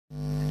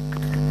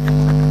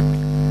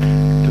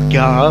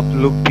क्या आप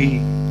लोग भी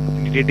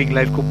अपनी डेटिंग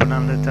लाइफ को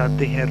बनाना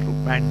चाहते हैं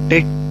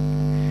रोमांटिक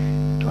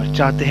और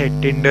चाहते हैं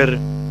टिंडर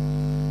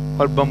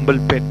और बम्बल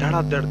पे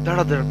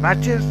धड़ाधड़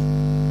मैचेस?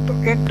 तो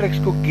इन ट्रिक्स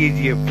को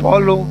कीजिए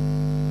फॉलो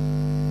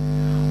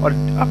और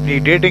अपनी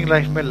डेटिंग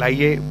लाइफ में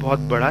लाइए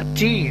बहुत बड़ा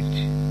चेंज।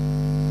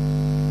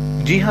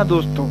 जी हाँ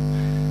दोस्तों,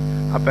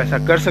 आप ऐसा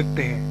कर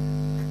सकते हैं।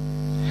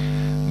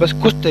 बस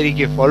कुछ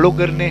तरीके फॉलो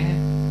करने हैं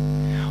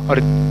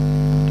और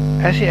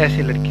ऐसे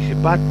ऐसे लड़की से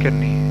बात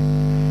करनी है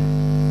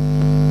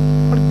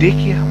और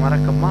देखिए हमारा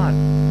कमाल।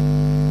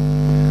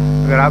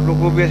 अगर आप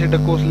लोगों को भी ऐसे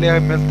डकोसले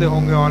मिलते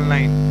होंगे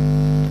ऑनलाइन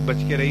तो बच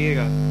के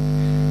रहिएगा,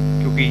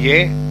 क्योंकि ये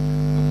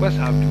आपका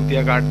साफ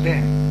चूतिया काटते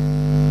हैं।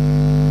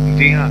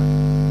 जी हाँ,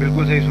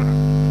 बिल्कुल सही सुना।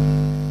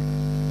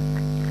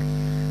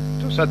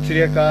 तो सत श्री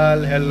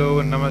अकाल, हेलो,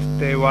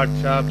 नमस्ते,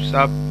 व्हाट्सएप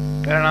सब।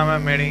 मेरा नाम है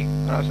मेरी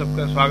और आप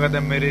सबका स्वागत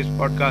है मेरे इस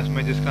पॉडकास्ट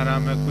में जिसका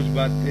नाम है कुछ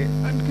बातें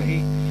अनकही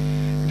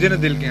जिन्हें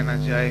दिल कहना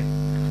चाहे।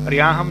 और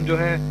यहाँ हम जो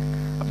है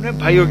अपने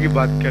भाइयों की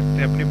बात करते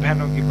हैं, अपनी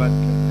बहनों की बात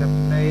करते हैं,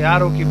 अपने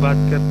यारों की बात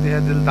करते हैं,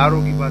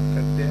 दिलदारों की बात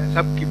करते हैं,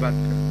 सबकी बात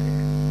करते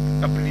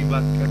हैं, अपनी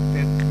बात करते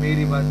हैं,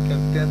 मेरी बात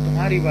करते हैं,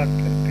 तुम्हारी बात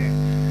करते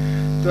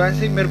हैं। तो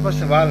ऐसे ही मेरे पास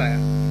सवाल आया,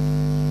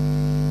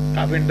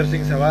 काफी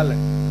इंटरेस्टिंग सवाल है।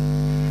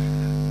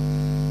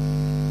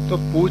 तो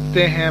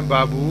पूछते हैं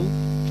बाबू,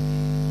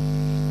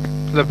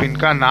 मतलब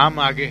इनका नाम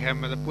आगे है,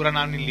 मतलब पूरा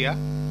नाम नहीं लिया,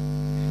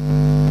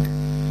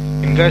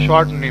 इनका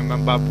शॉर्ट नेम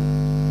है बाबू।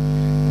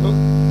 तो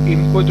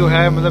इनको जो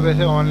है मतलब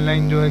ऐसे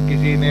ऑनलाइन जो है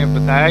किसी ने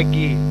बताया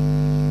कि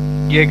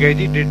ये गई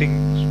थी डेटिंग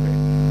पे,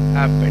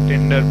 ऐप पे,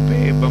 टिंडर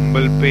पे,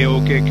 बम्बल पे,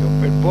 ओके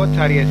क्यूपिड, बहुत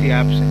सारी ऐसी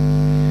एप्स हैं।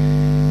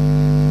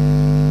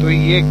 तो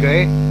ये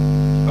गए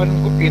और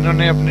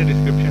इन्होंने अपनी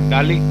डिस्क्रिप्शन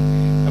डाली।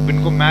 अब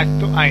इनको मैच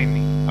तो आए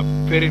नहीं।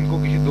 अब फिर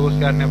इनको किसी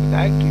दोस्त यार ने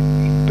बताया कि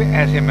इन पे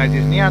ऐसे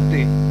मैचेस नहीं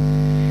आते,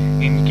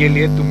 इनके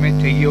लिए तुम्हें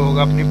चाहिए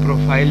होगा अपनी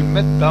प्रोफाइल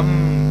में दम,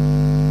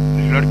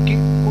 लड़की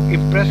को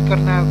इम्प्रेस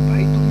करना है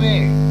भाई,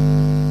 तुम्हें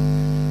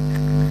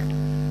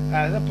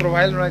ऐसा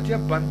प्रोफाइल होना चाहिए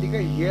बंदी का,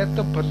 ये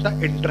तो बंदा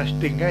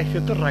इंटरेस्टिंग है, इसे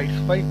तो राइट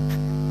स्वाइप,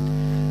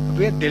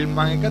 अब ये दिल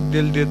मांगेगा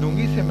दिल दे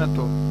दूंगी इसे मैं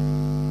तो।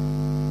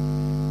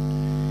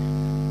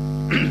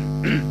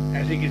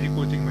 ऐसे किसी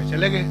कोचिंग में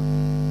चले गए,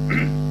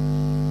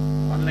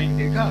 ऑनलाइन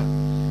देखा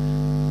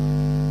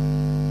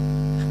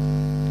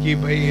कि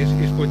भाई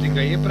इस कोचिंग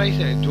का ये प्राइस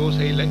है, जो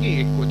सही लगी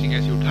एक कोचिंग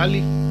ऐसी उठा ली।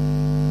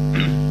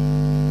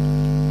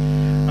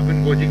 अब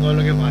इन कोचिंग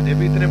वालों के वादे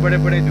भी इतने बड़े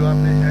बड़े जो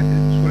आपने शायद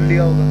सुन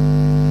लिया होगा,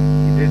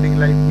 डेटिंग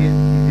लाइफ की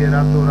कीजिए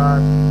रातों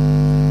रात।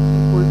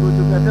 कोई कोई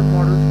तो कहते हैं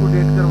मॉडल्स को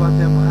डेट करवाते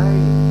हैं भाई।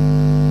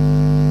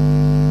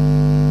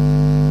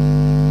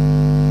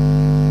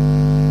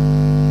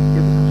 ये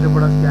तो सबसे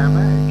बड़ा स्कैम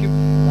है कि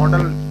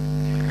model,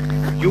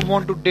 you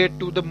want to date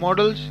to the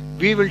models,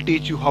 we will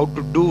teach you how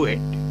to do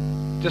it.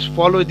 Just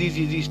follow these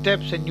easy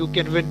steps and you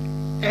can win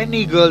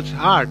any girls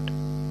heart.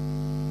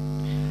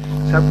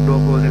 सब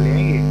डोको से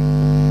लेंगे,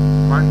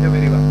 मान जाओ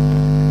मेरी बात।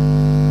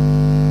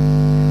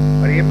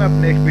 और ये मैं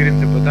अपने एक्सपीरियंस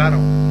से बता रहा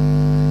हूँ,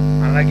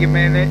 हालांकि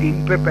मैंने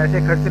इन पे पैसे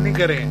खर्च नहीं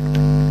करे हैं।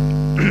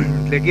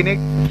 लेकिन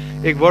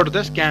एक वर्ड होता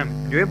है स्कैम,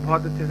 जो ये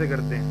बहुत अच्छे से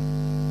करते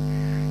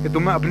हैं कि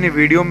तुम्हें अपनी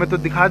वीडियो में तो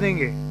दिखा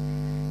देंगे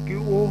कि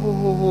ओ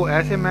हो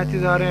ऐसे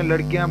मैचेस आ रहे हैं,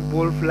 लड़कियां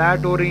बोल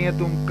फ्लैट हो रही हैं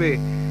तुम पे,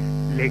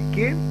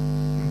 लेकिन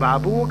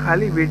बाबू वो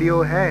खाली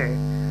वीडियो है।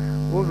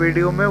 वो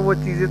वीडियो में वो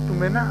चीजें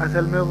तुम्हें ना,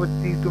 असल में वो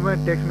चीज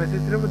तुम्हें टेक्स्ट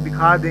मैसेज सिर्फ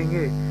दिखा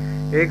देंगे,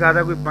 एक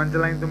आधा कोई पंच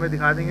लाइन तुम्हें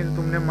दिखा देंगे जो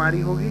तुमने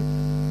मारी होगी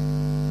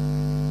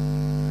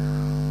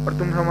और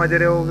तुम समझ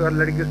रहे हो और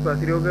लड़की उस पर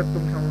हंस रही होगी,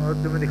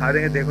 तुम्हें दिखा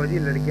देंगे देखो जी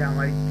लड़कियां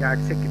हमारी चैट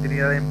से कितनी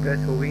ज्यादा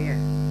इम्प्रेस हो गई हैं।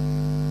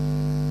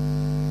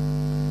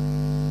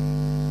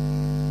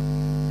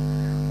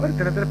 और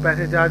इतने तरह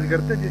पैसे चार्ज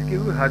करते हैं जिसकी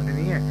कोई हद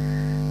नहीं है।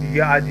 ये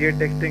आज ये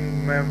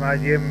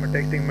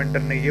टेक्सटिंग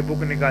मेंटर ने ये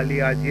बुक निकाली,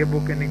 आज ये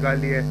बुक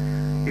निकाली है,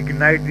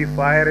 ignite the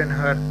fire in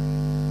her.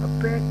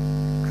 अबे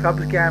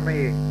सब स्कैम है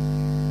ये।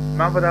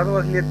 मैं बता दूं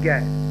असलियत क्या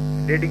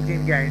है, डेटिंग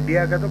सीन क्या है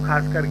इंडिया का, तो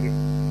खास करके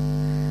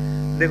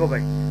देखो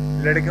भाई,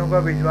 लड़कियों का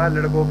विश्वास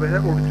लड़कों पे से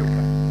उठ चुका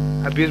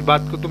है। अब इस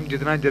बात को तुम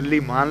जितना जल्दी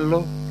मान लो,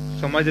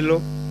 समझ लो,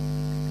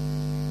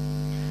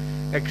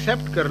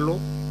 एक्सेप्ट कर लो,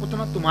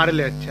 उतना तुम्हारे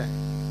लिए अच्छा है।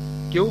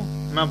 क्यों?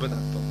 मैं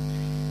बताता हूँ।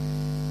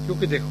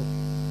 क्योंकि देखो,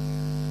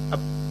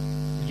 अब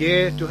ये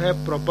जो है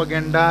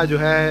प्रोपेगेंडा जो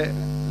है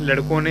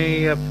लड़कों ने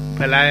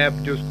फैलाया,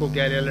 अब जो उसको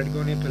कह रहे हैं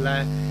लड़कियों ने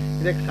फैलाया,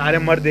 देख सारे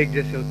मर्द एक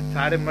जैसे होते,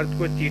 सारे मर्द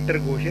को चीटर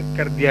घोषित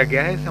कर दिया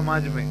गया है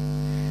समाज में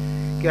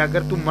कि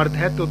अगर तू मर्द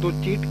है तो तू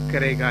चीट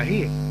करेगा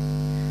ही,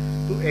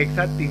 तू एक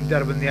साथ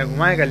 3-4 बंदियां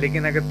घुमाएगा,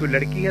 लेकिन अगर तू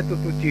लड़की है तो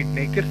तू चीट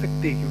नहीं कर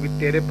सकती, क्योंकि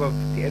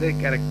तेरे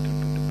कैरेक्टर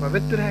तो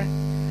पवित्र है।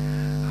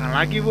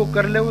 हालांकि वो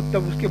कर ले वो,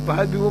 तब उसके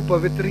बाद भी वो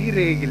पवित्र ही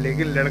रहेगी,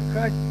 लेकिन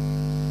लड़का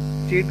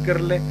चीट कर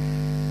ले,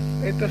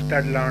 ये तो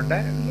स्टड लौंडा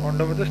है।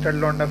 लौंडों में तो स्टड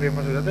लौंडा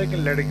फेमस हो जाता है, लेकिन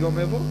लड़कियों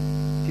में वो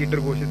चीटर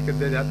घोषित कर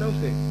दिया जाता है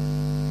उसे।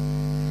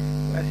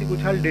 ऐसी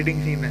कुछ हाल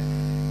डेटिंग सीन है।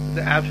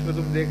 तो एप्स पे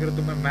तुम देख रहे हो,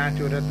 तुम्हें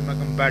मैच हो रहा है, तुम्हें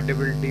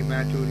कंपैटिबिलिटी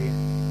मैच हो रही है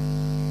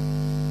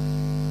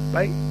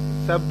भाई,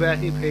 सब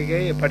ऐसे ही फेंके,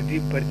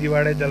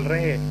 फर्जीवाड़े चल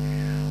रहे हैं।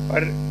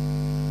 और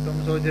तुम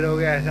सोच रहे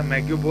होगे ऐसा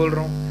मैं क्यों बोल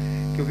रहा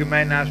हूँ, क्योंकि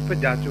मैं इन ऐप्स पे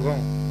जा चुका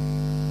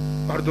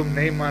हूँ और तुम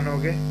नहीं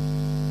मानोगे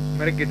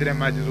मेरे कितने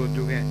मैचेस हो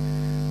चुके हैं।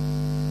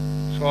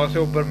 100 से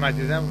ऊपर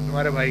मैचेस हैं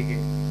तुम्हारे भाई के,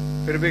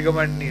 फिर भी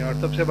कमेंट नहीं। और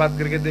सबसे बात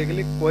करके देख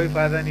ली, कोई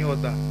फायदा नहीं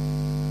होता।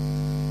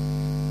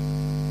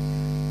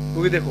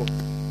 क्योंकि देखो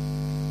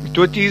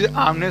जो चीज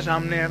आमने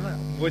सामने है ना,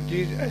 वो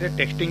चीज ऐसे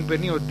टेक्सटिंग पे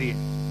नहीं होती है।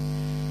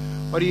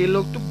 और ये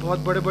लोग तो बहुत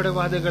बड़े बड़े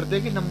वादे करते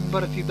हैं कि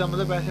नंबर सीधा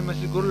मतलब ऐसे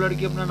मैसेज करो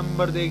लड़की अपना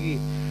नंबर देगी।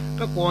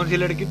 तो कौन सी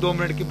लड़की 2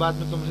 मिनट की बात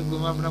में तुमसे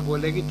तुम्हें अपना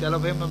बोलेगी चलो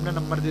भाई मैं अपना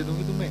नंबर दे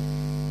दूंगी तुम्हें?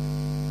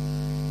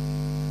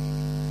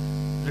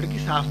 लड़की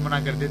साफ मना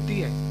कर देती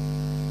है,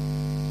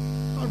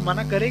 और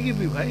मना करेगी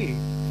भी भाई,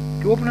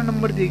 क्यों अपना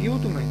नंबर देगी वो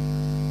तुम्हें?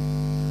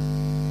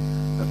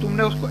 तो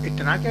तुमने उसको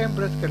इतना क्या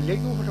इम्प्रेस कर लिया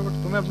कि वो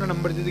फटाफट तुम्हें अपना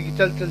नंबर दे देगी,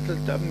 चल चल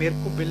चल चल मेरे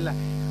को मिलना है।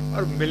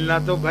 और मिलना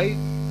तो भाई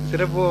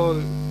सिर्फ वो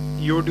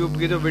YouTube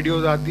की जो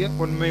वीडियोस आती है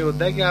उनमें ही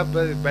होता है कि आप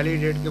पहली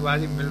डेट के बाद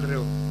ही मिल रहे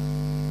हो।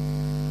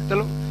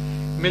 चलो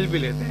मिल भी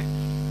लेते हैं,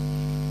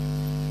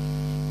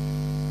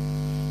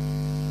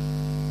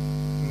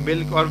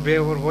 मिल और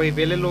वही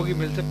वेले लोग ही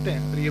मिल सकते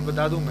हैं। और ये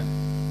बता दूं मैं,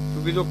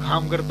 क्योंकि जो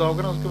काम करता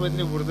होगा ना उसके बाद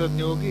इतनी फुर्सत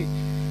नहीं होगी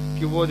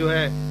कि वो जो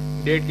है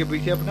डेट के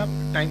पीछे अपना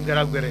टाइम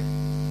खराब करे।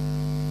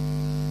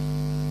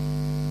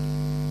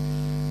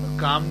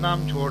 काम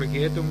नाम छोड़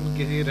के तुम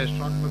किसी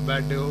रेस्टोरेंट में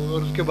बैठे हो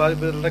और उसके बाद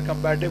पता चल रहा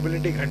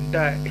कंपैटिबिलिटी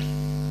घंटा है।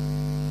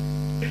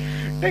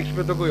 टेक्स्ट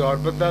पे तो कोई और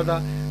बंदा था,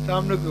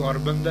 सामने कोई और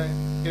बंदा है,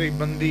 एक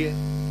बंदी है।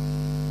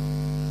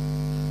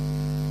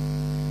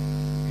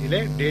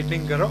 इसलिए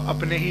डेटिंग करो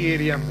अपने ही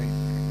एरिया में,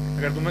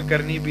 अगर तुम्हें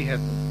करनी भी है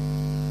तो।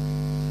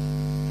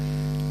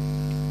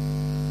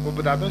 वो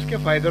बताता हूँ इसके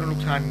फायदे और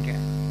नुकसान क्या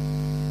है।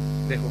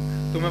 देखो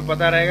तुम्हें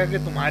पता रहेगा कि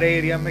तुम्हारे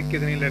एरिया में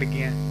कितनी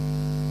लड़कियां हैं,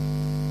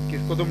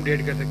 किसको तुम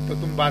डेट कर सकते हो,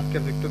 तुम बात कर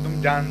सकते हो,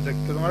 तुम जान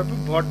सकते हो, तुम्हारे पास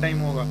बहुत टाइम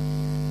होगा।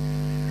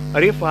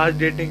 और ये फास्ट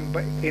डेटिंग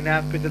इन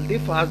ऐप पे चलती है,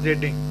 फास्ट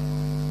डेटिंग।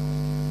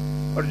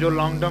 और जो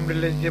लॉन्ग टर्म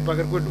रिलेशनशिप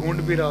अगर कोई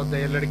ढूंढ भी रहा होता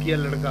है, या लड़की या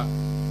लड़का,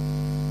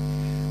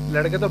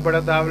 लड़के तो बड़ा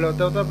तावले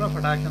होता है तो अपना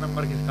फटाक से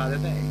नंबर खिसका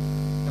देते हैं।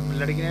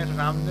 लड़की ने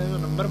सामने जो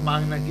नंबर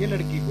मांगना चाहिए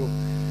लड़की को,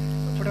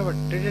 तो फटाफट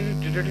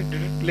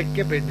लिख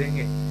के भेज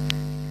देंगे।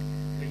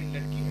 लेकिन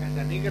लड़की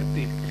ऐसा नहीं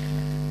करती।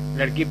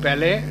 लड़की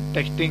पहले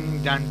टेक्सटिंग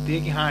जानती है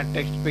कि हाँ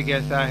टेक्स्ट पे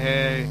कैसा है।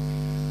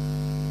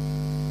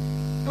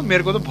 तो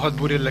मेरे को तो बहुत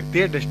बुरी लगती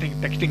है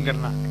टेक्सटिंग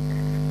करना।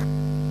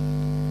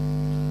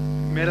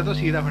 मेरा तो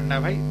सीधा फंडा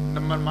है भाई,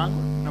 नंबर मांगो,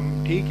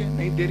 ठीक है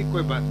नहीं दे रही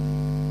कोई बात नहीं।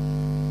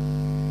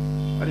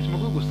 और इसमें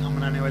कोई गुस्सा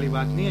मनाने वाली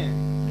बात नहीं है।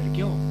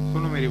 लड़कियों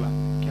सुनो मेरी बात,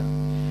 क्या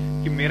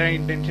कि मेरा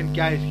इंटेंशन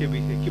क्या है इसके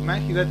पीछे, कि मैं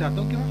सीधा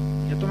चाहता हूँ कि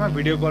या तो मैं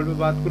वीडियो कॉल पे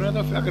बात करूँ, तो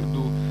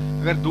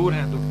अगर दूर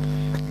है तो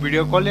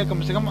वीडियो कॉल, या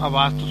कम से कम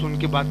आवाज तो सुन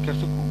के बात कर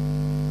सकूं।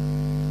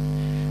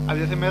 अब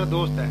जैसे मेरा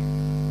दोस्त है,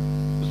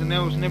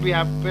 उसने भी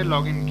ऐप पे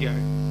लॉग इन किया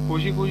है,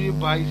 खुशी खुशी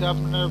भाई साहब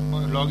ने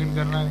लॉग इन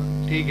करना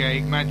ठीक है।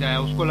 एक मैच आया,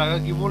 उसको लगा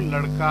कि वो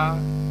लड़का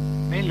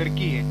नहीं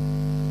लड़की है,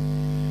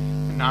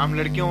 नाम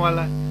लड़कियों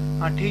वाला है,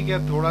 हाँ ठीक है।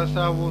 थोड़ा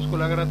सा वो उसको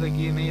लग रहा था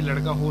कि नहीं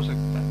लड़का हो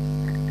सकता है,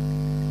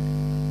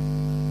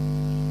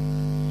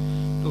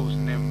 तो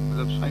उसने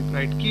मतलब स्वाइप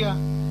राइट किया,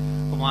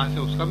 और वहां से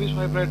उसका भी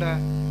स्वाइप राइट आया।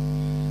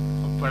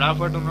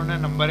 फटाफट उन्होंने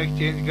नंबर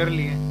एक्सचेंज कर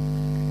लिए।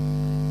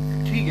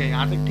 ठीक है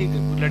यहाँ तक ठीक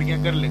है, कुछ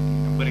लड़कियां कर लेती है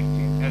नंबर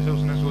एक्सचेंज, ऐसे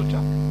उसने सोचा।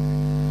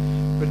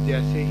 फिर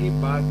जैसे ही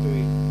बात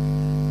हुई,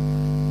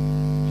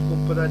 उसको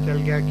पता चल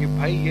गया कि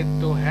भाई ये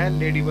तो है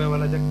लेडी बॉय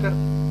वाला चक्कर।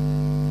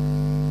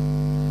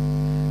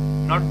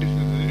 Not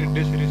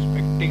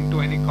disrespecting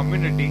to any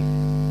community,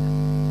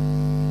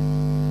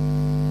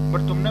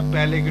 but तुमने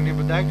पहले क्यों नहीं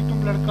बताया कि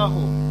तुम लड़का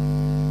हो?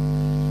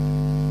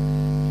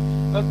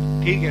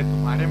 ठीक है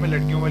तुम्हारे में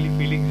लड़कियों वाली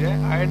फीलिंग्स है,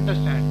 आई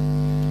अंडरस्टैंड,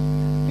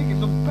 लेकिन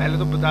तुम पहले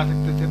तो बता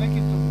सकते थे ना कि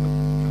तुम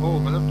हो,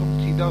 मतलब तुम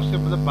सीधा उससे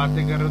मतलब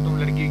बातें कर रहे हो, तुम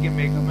लड़की के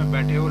मेकअप में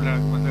बैठे हो,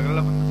 मतलब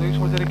अगला बंदा तो ये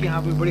सोच रहा है कि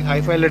हाँ भी बड़ी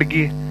हाई फाई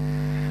लड़की है,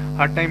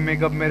 हर टाइम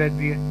मेकअप में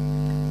रहती है।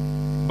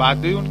 बात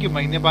हुई उनकी,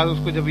 महीने बाद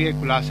उसको जब ये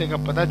खुलासे का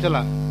पता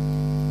चला,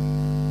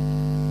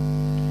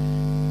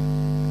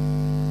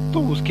 तो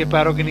उसके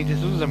पैरों के नीचे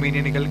से जमीन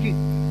ही निकल गई।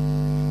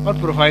 और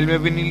प्रोफाइल में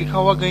भी नहीं लिखा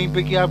हुआ कहीं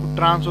पे कि आप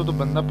ट्रांस हो, तो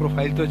बंदा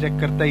प्रोफाइल तो चेक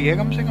करता ही है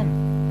कम से कम।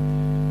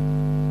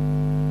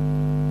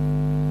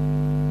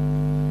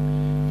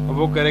 अब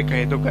वो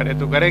कहे तो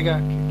करेगा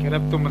कि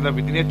अब तो मतलब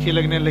इतनी अच्छी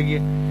लगने लगी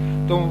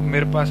है। तो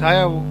मेरे पास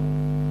आया वो,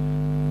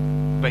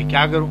 भाई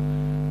क्या करूं?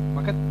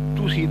 मैं कहा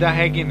तू सीधा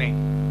है कि नहीं,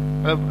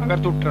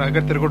 मतलब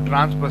अगर तेरे को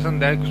ट्रांस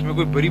पसंद है, उसमें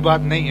कोई बुरी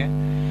बात नहीं है।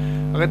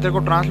 अगर तेरे को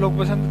ट्रांस लोग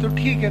पसंद है तो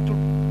ठीक है, तू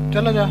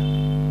चला जा।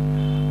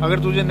 अगर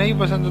तुझे नहीं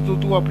पसंद है तो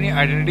तू अपनी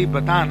आइडेंटिटी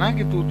बता ना,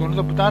 कि तूने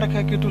तो बता रखा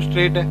है कि तू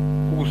स्ट्रेट है,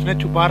 उसने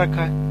छुपा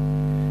रखा है।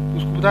 तो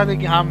उसको बता दे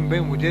कि हाँ भाई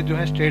मुझे जो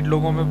है स्ट्रेट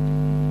लोगों में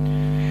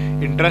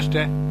इंटरेस्ट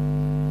है,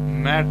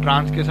 मैं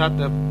ट्रांस के साथ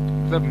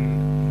मतलब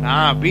ना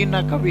अभी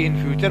ना कभी इन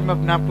फ्यूचर में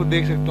अपने आप को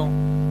देख सकता हूँ।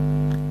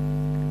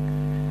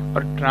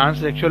 और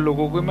ट्रांससेक्सुअल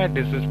लोगों को मैं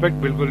डिसरिस्पेक्ट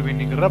बिल्कुल भी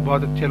नहीं कर रहा,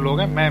 बहुत अच्छे लोग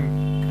हैं।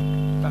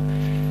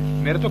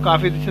 मेरे तो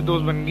काफी अच्छे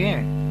दोस्त बन गए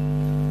हैं,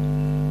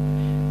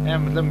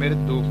 मतलब मेरे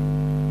दोस्त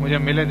मुझे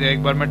मिले थे।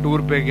 एक बार मैं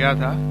टूर पे गया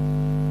था,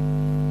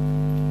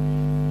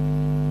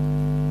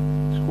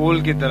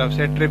 स्कूल की तरफ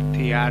से ट्रिप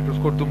थी यार,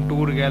 उसको तुम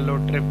टूर कह लो,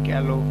 ट्रिप कह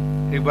लो।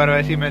 एक बार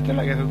वैसे ही मैं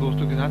चला गया था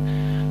दोस्तों के साथ,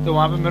 तो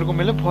वहां पे मेरे को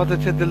मिले बहुत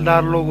अच्छे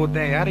दिलदार लोग होते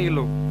हैं यार ये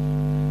लोग।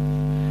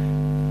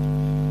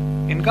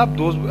 इनका आप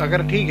दोस्त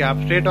अगर ठीक है,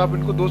 आप स्ट्रेट आप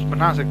इनको दोस्त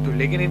बना सकते हो,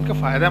 लेकिन इनका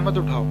फायदा मत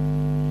उठाओ,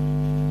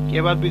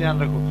 ये बात भी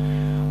ध्यान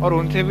रखो। और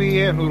उनसे भी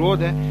ये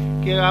अनुरोध है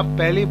कि आप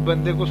पहले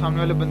बंदे को, सामने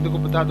वाले बंदे को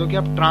बता दो कि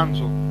आप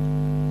ट्रांस हो,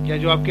 क्या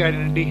जो आपकी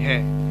आइडेंटिटी है,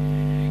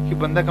 कि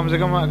बंदा कम से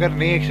कम अगर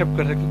नहीं एक्सेप्ट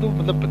कर सकते तो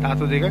मतलब बता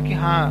तो देगा कि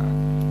हाँ।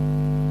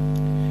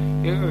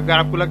 अगर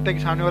आपको लगता है कि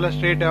सामने वाला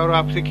स्ट्रेट है और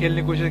आपसे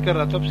खेलने की कोशिश कर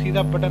रहा है, तो अब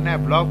सीधा बटन है,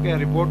 ब्लॉक या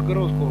रिपोर्ट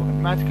करो उसको,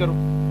 मैच करो।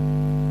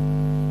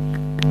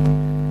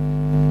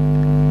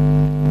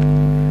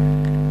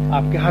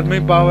 आपके हाथ में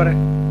ही पावर है।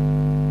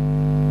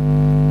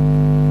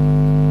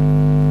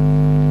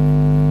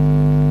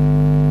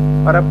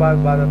 और अब बात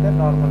आता है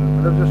नॉर्मल,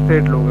 मतलब जो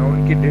स्ट्रेट लोग हैं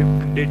उनकी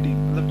डेटिंग,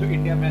 मतलब जो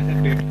इंडिया में ऐसे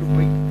डेट तो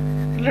भाई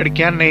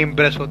लड़कियां नहीं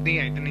इम्प्रेस होती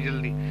हैं इतनी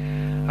जल्दी।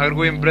 अगर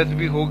कोई इम्प्रेस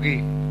भी होगी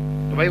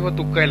तो भाई वो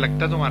तुक्का ही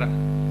लगता है तुम्हारा।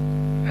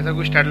 ऐसा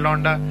कोई स्टैट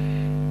लौंडा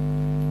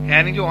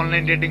है नहीं जो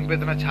ऑनलाइन डेटिंग पे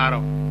इतना छा रहा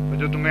हो। तो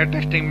जो तुम्हें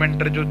टेक्सटिंग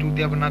मेंटर जो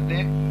चूतिया बनाते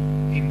हैं,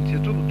 इनसे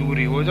तो दूर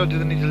ही हो जाओ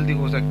जितनी जल्दी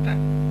हो सकता है।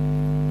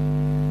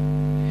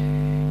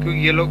 क्योंकि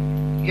ये लोग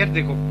यार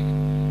देखो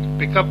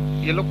पिकअप,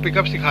 ये लोग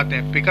पिकअप सिखाते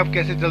हैं। पिकअप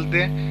कैसे चलते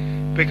हैं?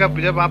 पिकअप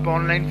जब आप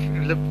ऑनलाइन,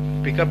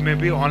 मतलब पिकअप में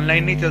भी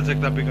ऑनलाइन नहीं चल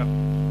सकता पिकअप।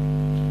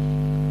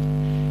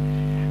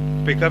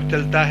 पिकअप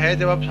चलता है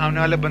जब आप सामने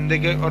वाले बंदे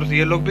के, और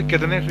ये लोग भी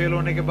कितने फेल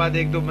होने के बाद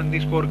एक दो बंदी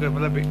स्कोर कर,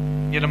 मतलब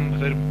ये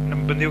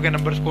बंदियों के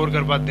नंबर स्कोर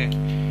कर पाते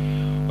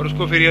हैं, और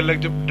उसको फिर ये लोग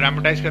जब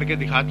ड्रामेटाइज करके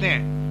दिखाते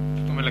हैं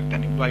तो तुम्हें लगता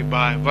नहीं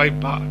भाई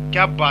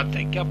क्या बात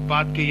है, क्या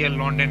बात की है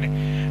लॉन्डे ने।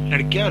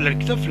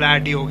 लड़की तो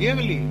फ्लैट ही होगी,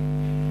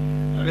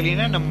 अगली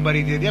ना नंबर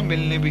ही दे दिया,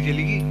 मिलने भी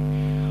चलेगी।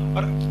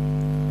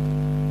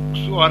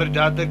 और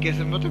ज्यादातर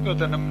केसेस में तो क्या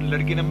होता है,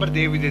 लड़की नंबर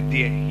दे भी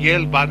देती है, ये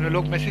बाद में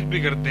लोग मैसेज भी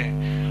करते हैं।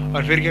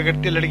 और फिर क्या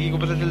करती है, लड़की को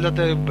पता चल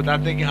जाता है,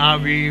 बताते हैं कि हाँ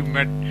we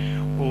met,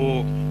 O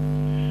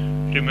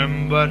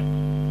remember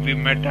we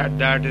met at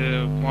that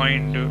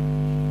point,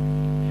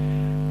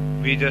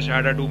 we just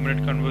had a 2 minute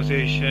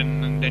conversation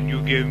and then you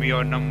give me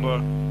your number.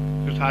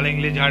 तो साले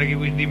इंग्लिश झाड़ के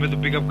हिंदी में तो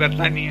पिकअप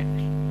करता नहीं है,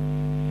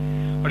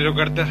 और जो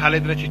करते हैं साले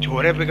इतने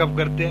छिछोरे पिकअप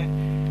करते हैं,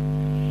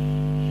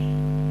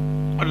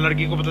 और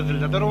लड़की को पता चल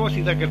जाता है और वो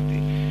सीधा करती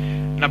है।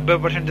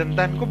 90%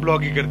 जनता इनको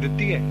ब्लॉक ही कर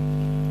देती है,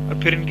 और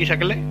फिर इनकी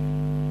शक्लें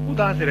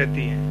उदास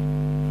रहती हैं।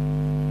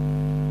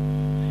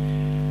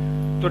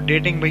 तो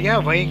डेटिंग भैया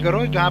वहीं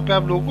करो जहां पे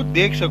आप लोगों को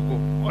देख सको।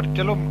 और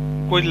चलो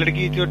कोई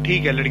लड़की जो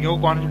ठीक है, लड़कियों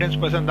को कॉन्फिडेंस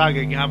पसंद आ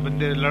गया कि हाँ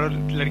बंदे,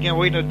 लड़कियां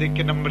वही ना देख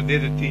के नंबर दे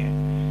देती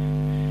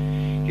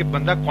हैं कि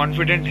बंदा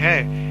कॉन्फिडेंट है,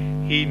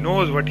 he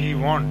knows what he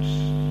wants,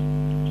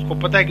 उसको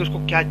पता है कि उसको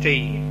क्या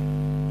चाहिए,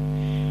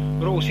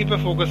 और वो उसी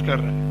पे फोकस कर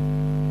रहा है।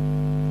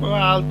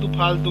 आलतू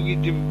फालतू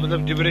की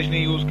मतलब जिब्रिश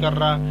नहीं यूज कर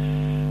रहा।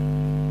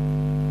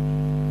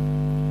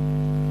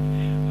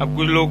 अब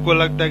कुछ लोगों को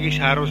लगता है कि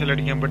शायरों से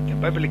लड़कियां बढ़ती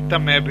हैं, भाई लिखता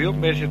मैं भी हूँ,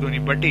 मेरे से तो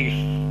नहीं बढ़ी,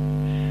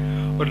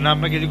 और ना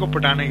मैं किसी को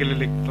पटाने के लिए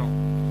लिखता हूँ,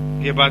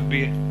 ये बात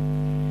भी है।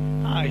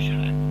 हाँ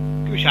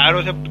क्योंकि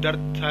शायरों से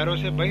दर्द, शायरों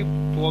से भाई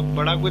बहुत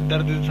बड़ा कोई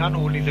दर्द इंसान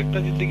हो नहीं सकता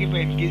जिंदगी में।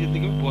 इनकी जिंदगी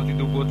में बहुत ही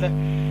दुख होता है।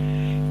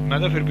 मैं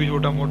तो फिर भी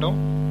छोटा मोटा हूँ,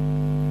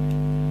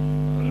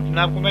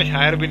 अपने आपको मैं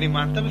शायर भी नहीं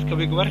मानता, बस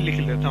कभी कभार लिख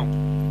लेता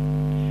हूँ।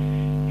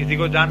 किसी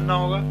को जानना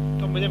होगा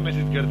तो मुझे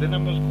मैसेज कर देना,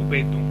 मैं उसको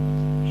भेज दूंगा।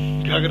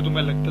 अगर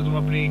तुम्हें लगता है तुम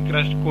अपनी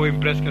क्रश को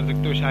इम्प्रेस कर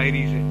सकते हो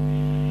शायरी से,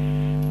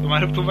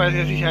 तुम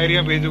ऐसी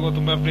शायरियां भेजोगे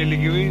तुम्हें अपनी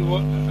लिखी हुई, वो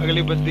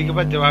अगली बंदी के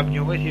पास जवाब नहीं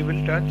होगा, शी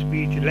विल टर्न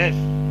स्पीचलेस।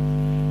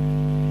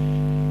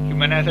 कि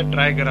मैंने ऐसा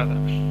ट्राई करा था,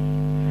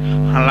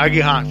 हालांकि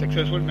हाँ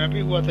सक्सेसफुल मैं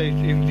भी हुआ था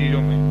इन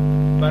चीजों में,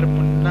 पर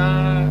मुन्ना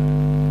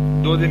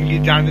 2 दिन की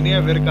चांदनी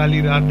है फिर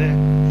काली रात है।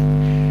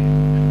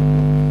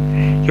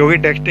 क्योंकि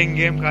टेक्सटिंग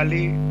गेम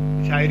खाली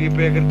शायरी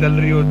पे अगर चल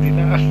रही होती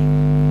ना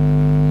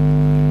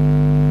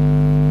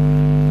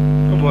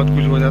तो बहुत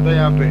कुछ हो जाता है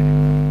यहाँ पे।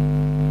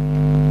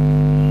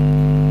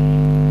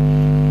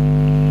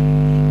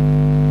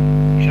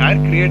 शायर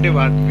क्रिएटिव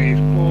आदमी,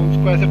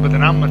 इसको ऐसे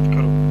बदनाम मत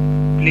करो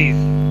प्लीज।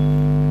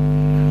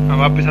 हम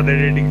वापस आते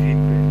डेटिंग सीन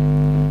पे।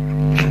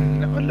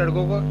 और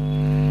लड़कों को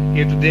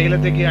ये तो देख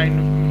लेते कि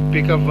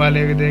पिकअप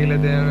वाले देख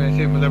लेते हैं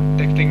ऐसे, मतलब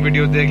टेक्सटिंग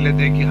वीडियो देख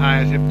लेते हैं कि हाँ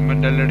ऐसे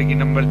लड़की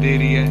नंबर दे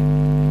रही है,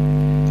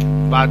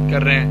 बात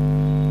कर रहे हैं।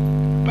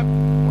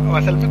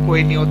 असल में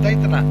कोई नहीं होता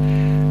इतना।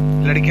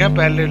 लड़कियां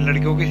पहले,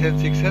 लड़कियों की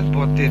सेंस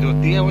बहुत तेज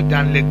होती है, वो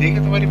जान लेती है कि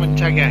तुम्हारी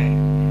मंशा क्या है।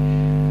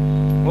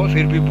 वो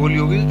फिर भी बोली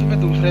होगी तो तुम्हें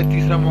दूसरा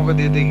तीसरा मौका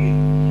दे देगी,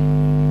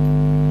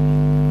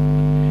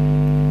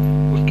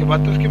 उसके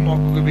बाद तो उसके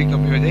मौकों की भी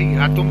कमी हो जाएगी।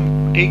 हाँ तुम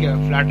ठीक है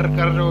फ्लैटर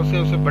कर रहे हो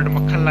उसे बट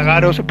मक्खन लगा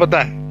रहे हो, उसे पता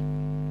है,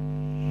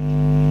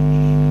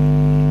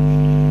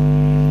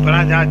 पर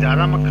हाँ जहाँ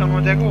ज्यादा मक्खन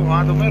हो जाएगा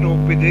वहां तुम्हें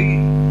रोक भी देगी।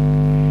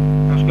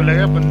 उसको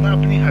लगेगा बंदा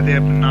अपनी हदें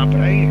अपनी नाप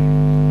रहा है,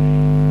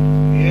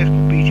 ये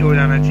इसको पीछे हो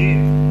जाना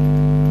चाहिए।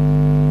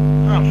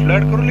 हाँ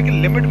फ्लर्ट करो, लेकिन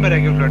लिमिट में रह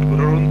के फ्लर्ट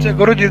करो, और उनसे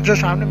करो जिनसे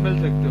सामने मिल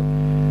सकते हो।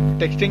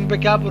 टेक्सटिंग पे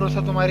क्या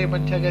भरोसा तुम्हारी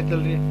मंशा क्या चल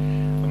रही है।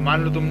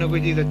 मान लो तुमने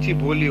कोई चीज अच्छी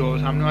बोली हो,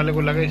 सामने वाले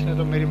को लगा इसने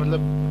तो मेरी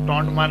मतलब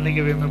टॉन्ट मारने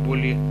के वे में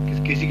बोली है।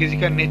 किसी किसी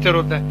का नेचर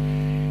होता है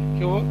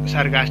कि वो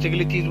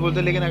सार्कास्टिकली चीज बोलते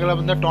है, लेकिन अगला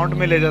बंदा टॉन्ट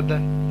में ले जाता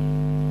है।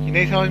 ये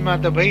नहीं समझ में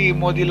आता भाई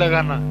मोदी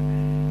लगाना,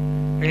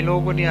 कई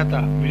लोगों को नहीं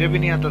आता, मुझे भी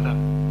नहीं आता था।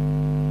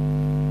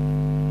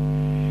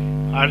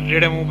 आठ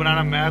टेढ़े मुंह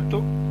बनाना, मैं तो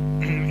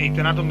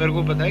इतना तो मेरे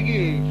को पता है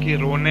कि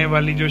रोने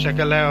वाली जो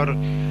शक्ल है और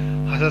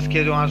हंस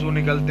के जो आंसू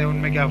निकलते हैं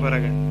उनमें क्या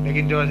फर्क है।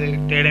 लेकिन जो ऐसे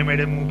टेढ़े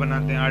मेढ़े मुंह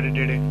बनाते हैं आड़े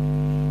टेढ़े,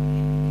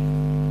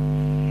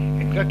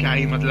 इनका क्या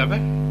ही मतलब है।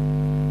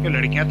 कि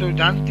लड़कियां तो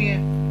जानती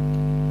हैं,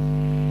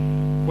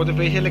 वो तो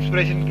फेशियल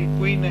एक्सप्रेशन की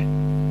क्वीन है,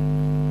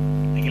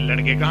 लेकिन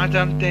लड़के कहाँ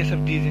जानते हैं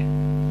सब चीजें,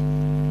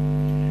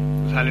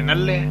 तो साले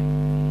नल्ले हैं।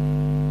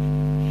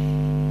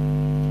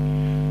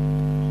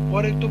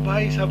 और एक तो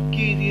भाई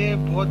सबकी ये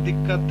बहुत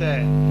दिक्कत है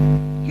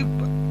कि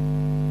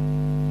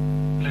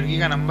लड़की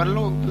का नंबर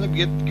लो, मतलब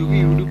ये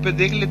क्योंकि यूट्यूब पे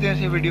देख लेते हैं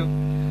ऐसे वीडियो,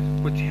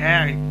 कुछ है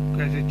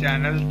ऐसे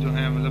चैनल जो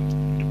है मतलब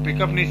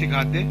पिकअप नहीं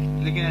सिखाते,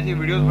 लेकिन ऐसी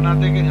वीडियोस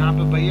बनाते हैं कि जहाँ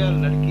पे भैया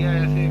लड़कियां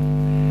ऐसे,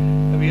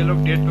 अब ये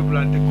लोग डेट पे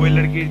बुलाते हैं। कोई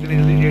लड़की इतनी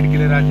जल्दी डेट के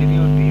लिए राजी नहीं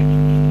होती है,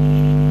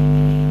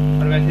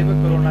 और वैसे भी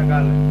कोरोना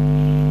काल है,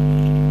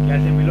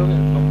 कैसे मिलोगे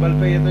बम्बल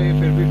पे। ये तो ये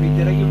फिर भी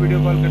फीचर है कि वीडियो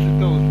कॉल कर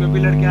सकते हो, उस पर भी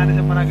लड़कियां आने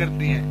से मना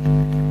करती हैं।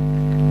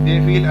 They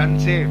feel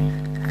unsafe.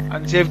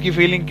 अनसेफ की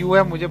फीलिंग क्यों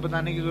है मुझे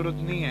बताने की जरूरत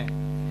नहीं है,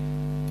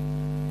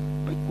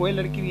 भाई कोई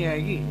लड़की नहीं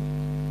आएगी।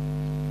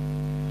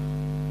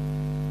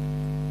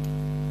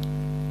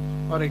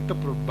 और एक तो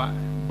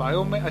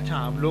बायो में, अच्छा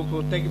आप लोग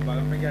सोचते हैं कि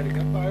बायो में क्या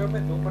लिखा, बायो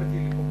में दो पर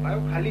चीज लिखो, बायो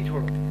खाली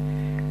छोड़ो।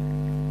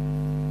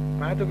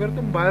 मैं तो कहता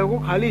तुम बायो को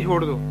खाली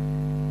छोड़ दो,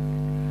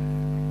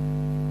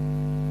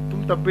 तुम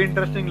तब भी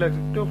इंटरेस्टिंग लग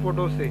सकते हो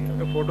फोटो से,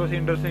 अगर फोटो से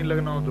इंटरेस्टिंग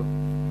लगना हो तो।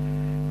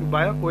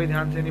 बायो कोई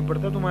ध्यान से नहीं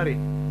पड़ता तुम्हारी,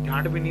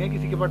 झांट भी नहीं है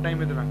किसी के पास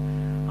टाइम इतना।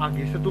 हाँ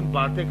जिससे तुम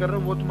बातें कर रहे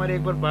हो वो तुम्हारी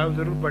एक बार बायो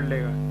जरूर पढ़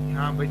लेगा।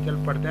 हाँ भाई चल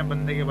पढ़ते हैं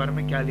बंदे के बारे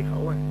में क्या लिखा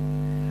हुआ है,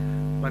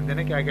 बंदे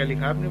ने क्या क्या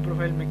लिखा है अपनी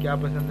प्रोफाइल में, क्या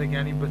पसंद है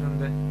क्या नहीं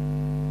पसंद है।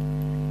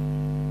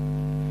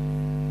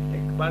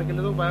 एक बार के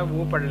लिए तो बायो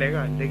वो पढ़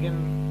लेगा, लेकिन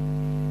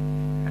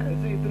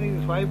ऐसे इतनी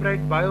स्वाइप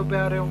राइट बायो पे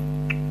आ रहे हो,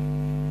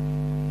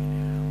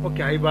 वो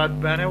क्या ही बात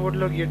पे आ रहे हैं वो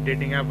लोग, ये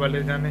डेटिंग ऐप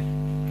वाले जाने।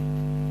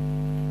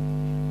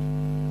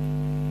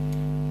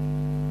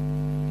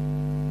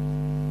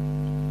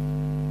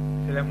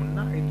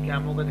 मुन्ना इन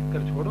कैमों का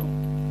चक्कर छोड़ो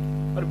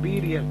और बी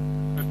रियल।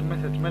 अगर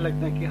तुम्हें सच में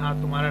लगता है कि हाँ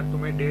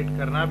तुम्हें डेट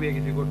करना भी है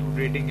किसी को थ्रू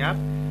डेटिंग ऐप,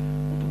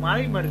 वो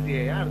तुम्हारी मर्जी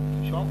है यार,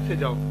 शौक से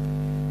जाओ।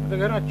 मतलब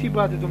अगर अच्छी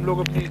बात है तुम लोग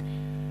अपनी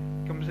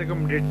कम से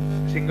कम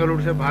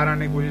सिंगलहुड से बाहर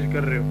आने की कोशिश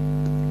कर रहे हो,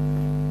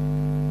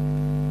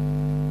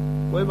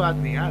 कोई बात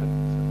नहीं यार,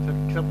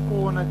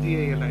 सबको होना चाहिए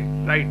ये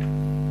राइट।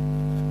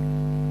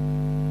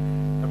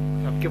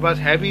 सबके पास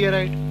है भी ये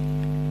राइट,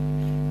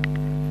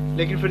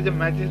 लेकिन फिर जब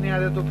मैचेस नहीं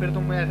आते तो फिर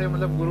तुम ऐसे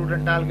मतलब गुरु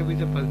डंडाल के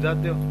पीछे फंस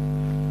जाते हो,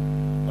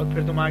 और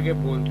फिर तुम आगे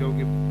बोलते हो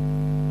कि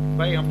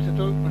भाई हमसे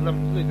तो मतलब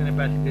तो इतने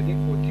पैसे दे दिए,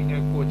 कोचिंग है,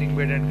 कोचिंग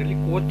पे अटेंड कर ली।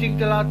 कोचिंग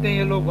चलाते हैं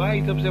ये लोग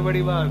भाई, सबसे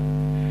बड़ी बात,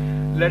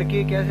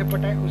 लड़के कैसे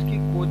पटाए उसकी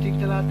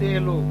कोचिंग चलाते हैं ये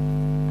लोग,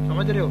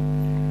 समझ रहे हो।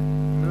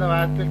 मतलब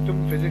आज तक तुम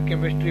physics,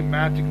 chemistry,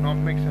 maths,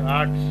 economics,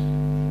 arts,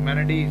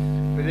 humanities,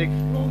 physics,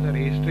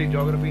 history,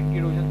 geography, इनकी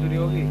ट्यूशन सुनी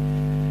होगी,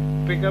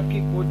 पिकअप की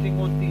कोचिंग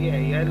होती है।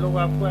 ये लोग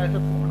आपको ऐसा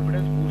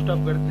कॉन्फिडेंस बूस्ट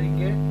अप कर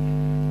देंगे,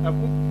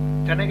 आपको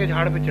चने के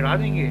झाड़ पे चढ़ा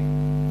देंगे।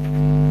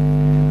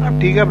 आप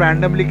ठीक है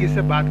रैंडमली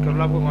किससे बात कर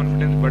लो, आपको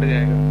कॉन्फिडेंस बढ़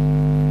जाएगा।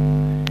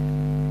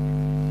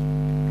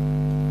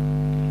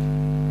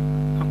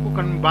 आपको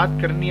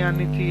बात करनी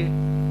आनी चाहिए,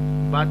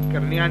 बात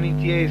करनी आनी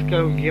चाहिए, इसका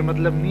ये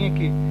मतलब नहीं है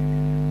कि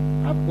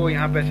आपको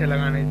यहाँ पैसे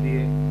लगाने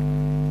चाहिए।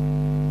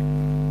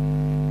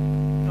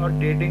 और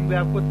डेटिंग भी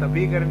आपको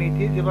तभी करनी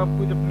चाहिए जब आप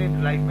कुछ अपने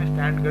लाइफ में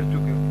स्टैंड कर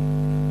चुके हो,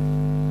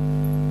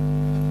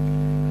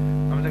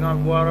 कम से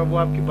कम वो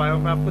आपकी बायो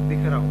में आपको दिख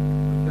रहा हो।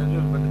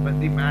 जो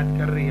बंदी मैच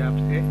कर रही है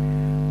आपसे,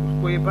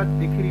 उसको ये बात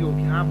दिख रही हो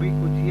कि हाँ भाई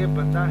कुछ ये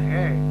बंदा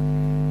है,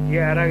 ये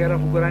हरा गहरा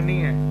फुकरा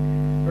नहीं है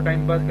तो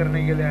टाइम पास करने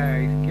के लिए आया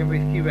है,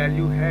 इसकी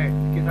वैल्यू है,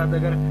 इसके साथ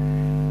अगर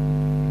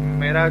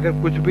मेरा अगर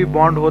कुछ भी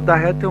बॉन्ड होता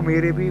है तो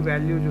मेरी भी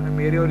वैल्यू जो है,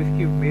 मेरे और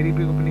इसकी मेरी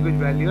भी अपनी कुछ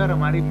वैल्यू है, और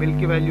हमारी मिल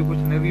की वैल्यू कुछ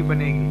नई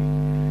बनेगी।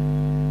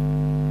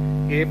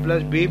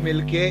 A+B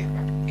मिलके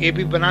A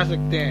भी बना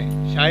सकते हैं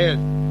शायद,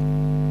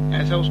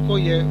 ऐसा उसको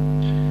ये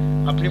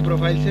अपनी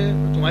प्रोफाइल से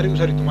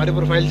तुम्हारी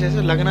प्रोफाइल से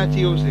ऐसा लगना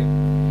चाहिए उसे।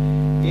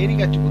 ये नहीं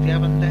क्या चूतिया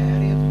बंदा है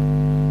यार, ये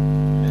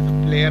तो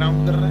प्ले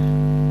अराउंड कर रहा है,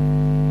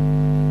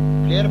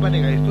 प्लेयर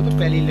बनेगा, इसको तो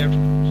पहली लेफ्ट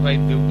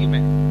स्वाइप दूंगी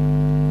मैं।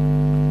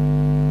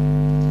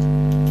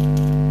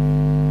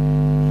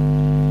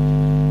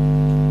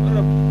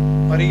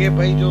 और ये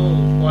भाई जो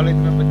कॉलेज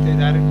में बच्चे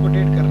जा रहे हैं उनको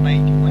डेट करना ही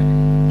क्यों है,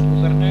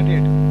 क्यों करना है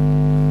डेट,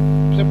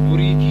 सबसे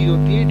बुरी चीज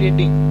होती है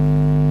डेटिंग।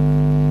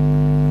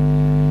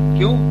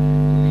 क्यों?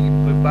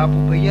 बापू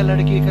भैया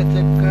लड़की का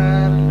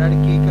चक्कर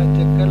लड़की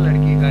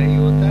का ही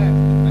होता है।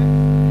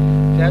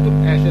 चाहे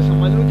तुम ऐसे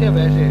समझ लो चाहे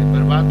वैसे,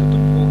 बर्बाद तो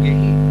तुम होगे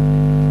ही।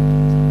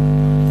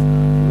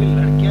 क्योंकि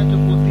लड़कियां जो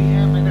होती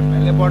हैं, मैंने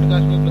पहले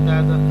पॉडकास्ट में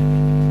बताया था,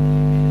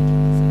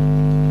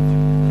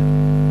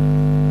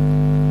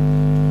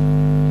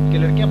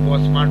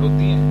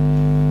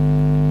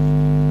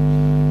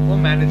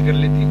 मैनेज कर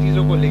लेती है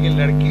चीजों को, लेकिन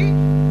लड़के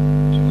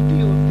चूती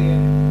होते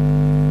हैं।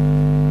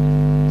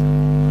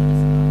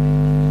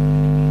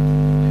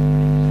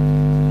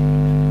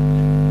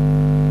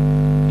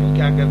 क्यों,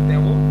 क्या करते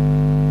हैं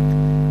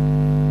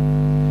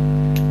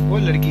वो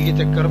लड़की के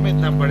चक्कर में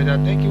इतना बढ़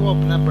जाते हैं कि वो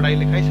अपना पढ़ाई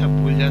लिखाई सब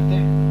भूल जाते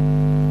हैं।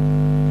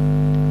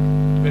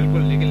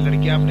 बिल्कुल, लेकिन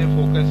लड़कियां अपने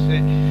फोकस से,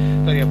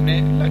 सॉरी, अपने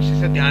लक्ष्य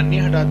से ध्यान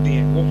नहीं हटाती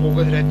हैं। वो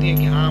फोकस रहती है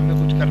कि हाँ हमें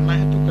कुछ करना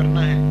है तो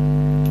करना है।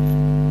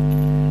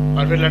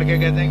 और फिर लड़के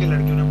कहते हैं कि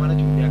लड़कियों ने हमारा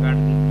चूतिया काट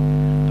दी।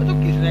 तो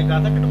किसने कहा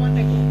था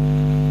कटवाने को?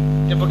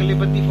 जब अगली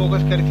बंदी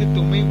फोकस करके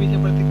तुम्हें भी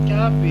पड़ती,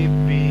 क्या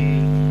बेबी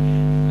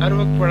हर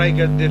वक्त पढ़ाई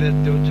करते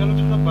रहते हो, चलो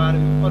थोड़ा बाहर।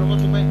 और वो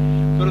तुम्हें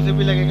फिर उसे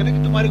भी लगेगा ना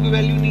कि तुम्हारी कोई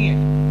वैल्यू नहीं है।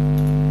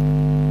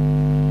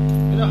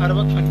 तो हर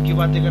वक्त फन की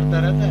बातें करता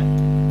रहता है।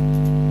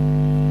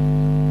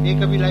 ये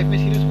कभी लाइफ में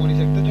सीरियस हो नहीं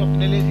सकता। जो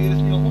अपने लिए सीरियस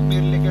नहीं होगा,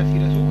 मेरे लिए क्या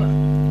सीरियस होगा?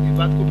 इस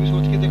बात को भी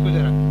सोच के देखो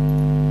जरा।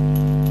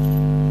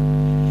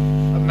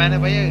 अब मैंने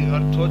भाई,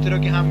 और सोच रहे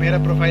हो कि हाँ मेरा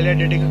प्रोफाइल है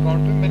डेटिंग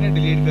अकाउंट पे, मैंने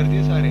डिलीट कर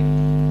दिए सारे।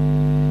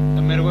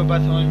 अब मेरे को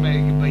बात समझ में आई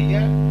कि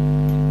भैया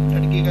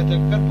लड़की का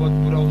चक्कर बहुत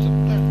बुरा हो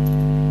सकता है।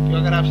 तो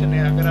अगर आपसे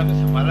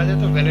संभाला जाए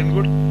तो वेल एंड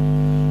गुड।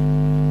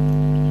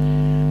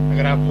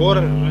 अगर आप और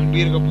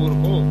रणबीर कपूर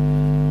हो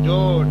जो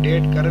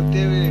डेट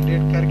करके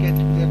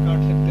चूतिया काट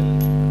सकते हैं,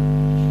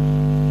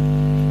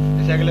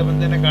 जैसे अगले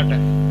बंदे ने काटा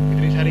है,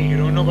 इतनी सारी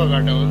हीरोइनों का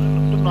काटा,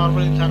 तो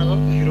नॉर्मल इंसानों का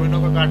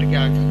हीरोइनों का काट के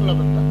आ गया अगला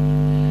बंदा।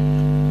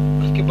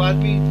 उसके बाद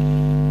भी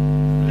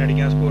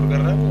लड़कियां स्कोर कर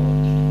रहा है। वो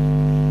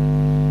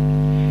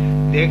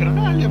देख रहा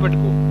ना आलिया भट्ट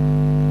को,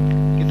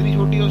 कितनी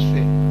छोटी है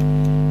उससे,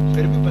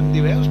 फिर भी बंदी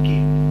है उसकी।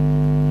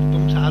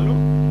 तुम सालो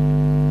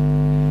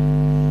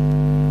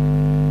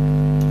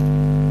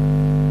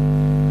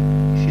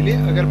इसीलिए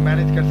अगर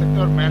मैनेज कर सकते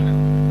हो, और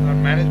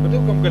मैनेज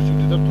बताओ कम कर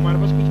सकते हो, तब तुम्हारे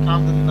पास कुछ काम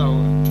धंधा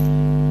होगा।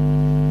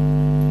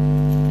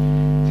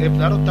 सिर्फ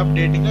बता रहा, तब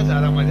डेटिंग का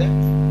ज्यादा मजा है।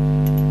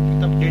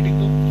 तब डेटिंग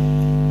को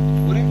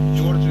पूरे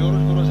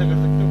जोरों से कर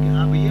सकते हो कि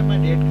हाँ भैया मैं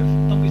डेट कर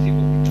सकता हूँ किसी को,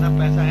 इतना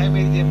पैसा है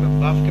मेरी जेब में,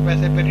 बाप के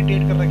पैसे पे नहीं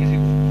डेट कर रहा किसी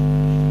को।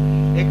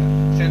 एक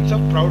सेंस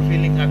ऑफ प्राउड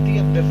फीलिंग आती है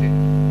अंदर से,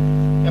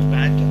 या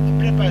बहन जो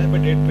अपने पैसे पे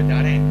डेट पे जा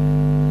रहे हैं।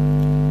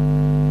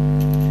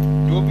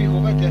 जो भी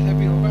होगा जैसा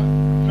भी होगा,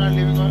 अपना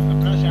लिविंग और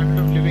अपना स्टैंडर्ड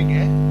ऑफ लिविंग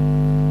है,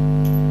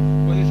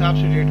 उस हिसाब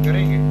से डेट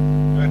करेंगे।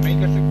 अगर नहीं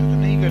कर सकते तो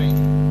नहीं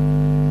करेंगे।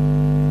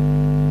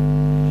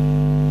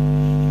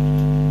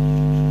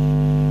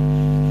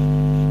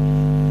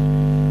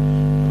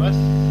 बस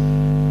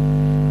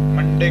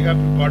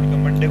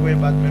मंडे को ये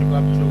बात मेरे को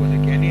आप लोगों से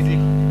कहनी थी,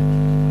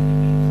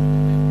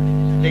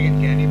 लेकिन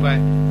कह नहीं पाए।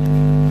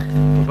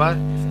 तो बस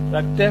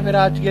रखते हैं फिर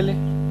आज के लिए।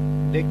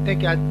 देखते हैं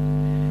क्या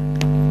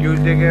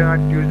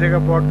ट्यूसडे का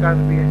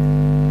पॉडकास्ट भी है,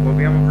 वो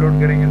भी हम अपलोड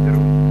करेंगे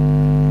जरूर।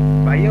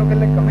 भाइयों के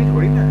लिए कमी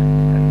थोड़ी ना।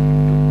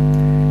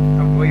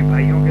 अब वही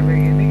भाइयों के लिए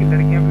ये नहीं कि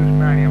लड़कियां भी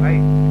उसमें आ रही हैं भाई,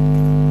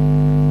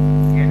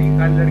 ये नहीं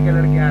खाली लड़के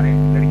आ रहे हैं,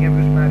 लड़कियां भी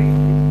उसमें आ रही हैं।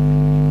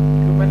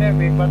 तो मैंने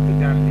एक बात तो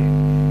जान ली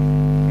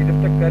कि जब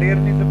तक करियर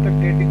नहीं तब तक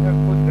डेटिंग का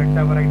कुछ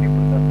घंटा फर्क नहीं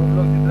पड़ता। तुम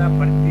लोग जितना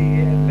मर्जी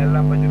है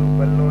लल्ला मजनू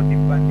बन लो,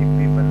 डिब्बा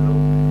डिब्बी बन लो,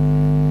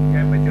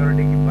 या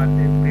मेच्योरिटी की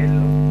बातें फेल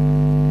लो,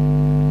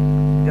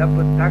 जब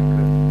तक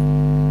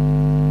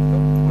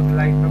तुम खुद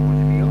लाइफ में कुछ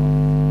नहीं हो,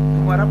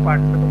 तुम्हारा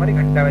पार्टनर तुम्हारी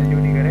घंटा वैल्यू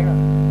नहीं करेगा।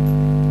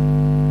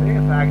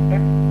 फैक्ट है।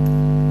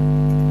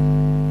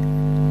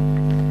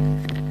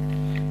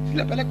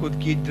 इसलिए पहले खुद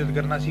की इज्जत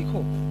करना सीखो,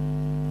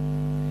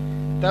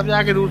 तब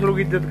जाके दूसरों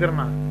की इज्जत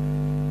करना।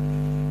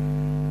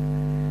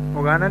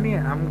 वो गाना नहीं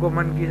है, हमको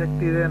मन की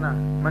शक्ति देना,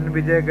 मन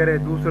विजय करे,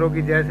 दूसरों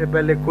की जय से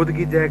पहले खुद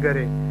की जय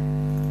करे।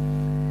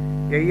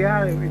 यही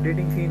है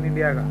डेटिंग सीन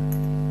इंडिया का,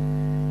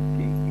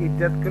 कि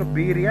इज्जत करो,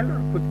 बी रियल,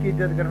 और खुद की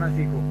इज्जत करना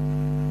सीखो।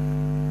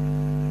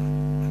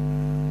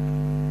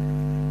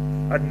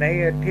 और नहीं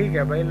है ठीक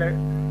है भाई,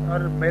 और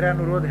मेरा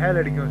अनुरोध है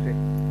लड़कियों से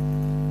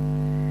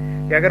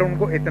कि अगर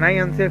उनको इतना ही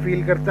अनसेफ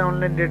फील करता है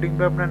ऑनलाइन डेटिंग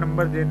पे अपना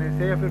नंबर देने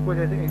से, या फिर कुछ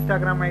ऐसे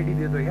इंस्टाग्राम आईडी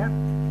दे दो यार,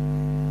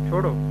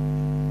 छोड़ो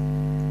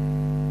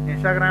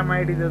इंस्टाग्राम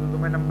आईडी दे दो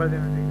तुम्हें नंबर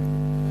देने से।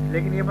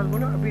 लेकिन ये मत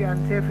बोलो अभी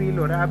अनसेफ फील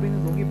हो रहा है, अभी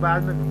नहीं दूंगी,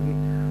 बाद में दूंगी।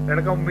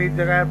 लड़का उम्मीद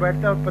जगाए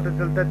बैठता है और पता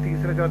चलता है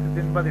तीसरे चौथे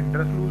दिन बाद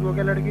इंटरेस्ट लूज हो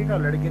गया लड़की का,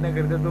 लड़की ने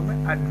कर दिया तुम्हें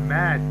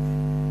अनमैच।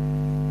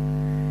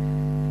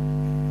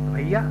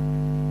 भैया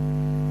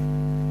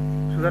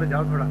सुधर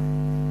जाओ थोड़ा।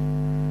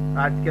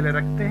 आज के लिए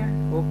रखते हैं,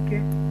 ओके,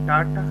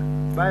 टाटा,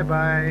 बाय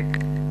बाय।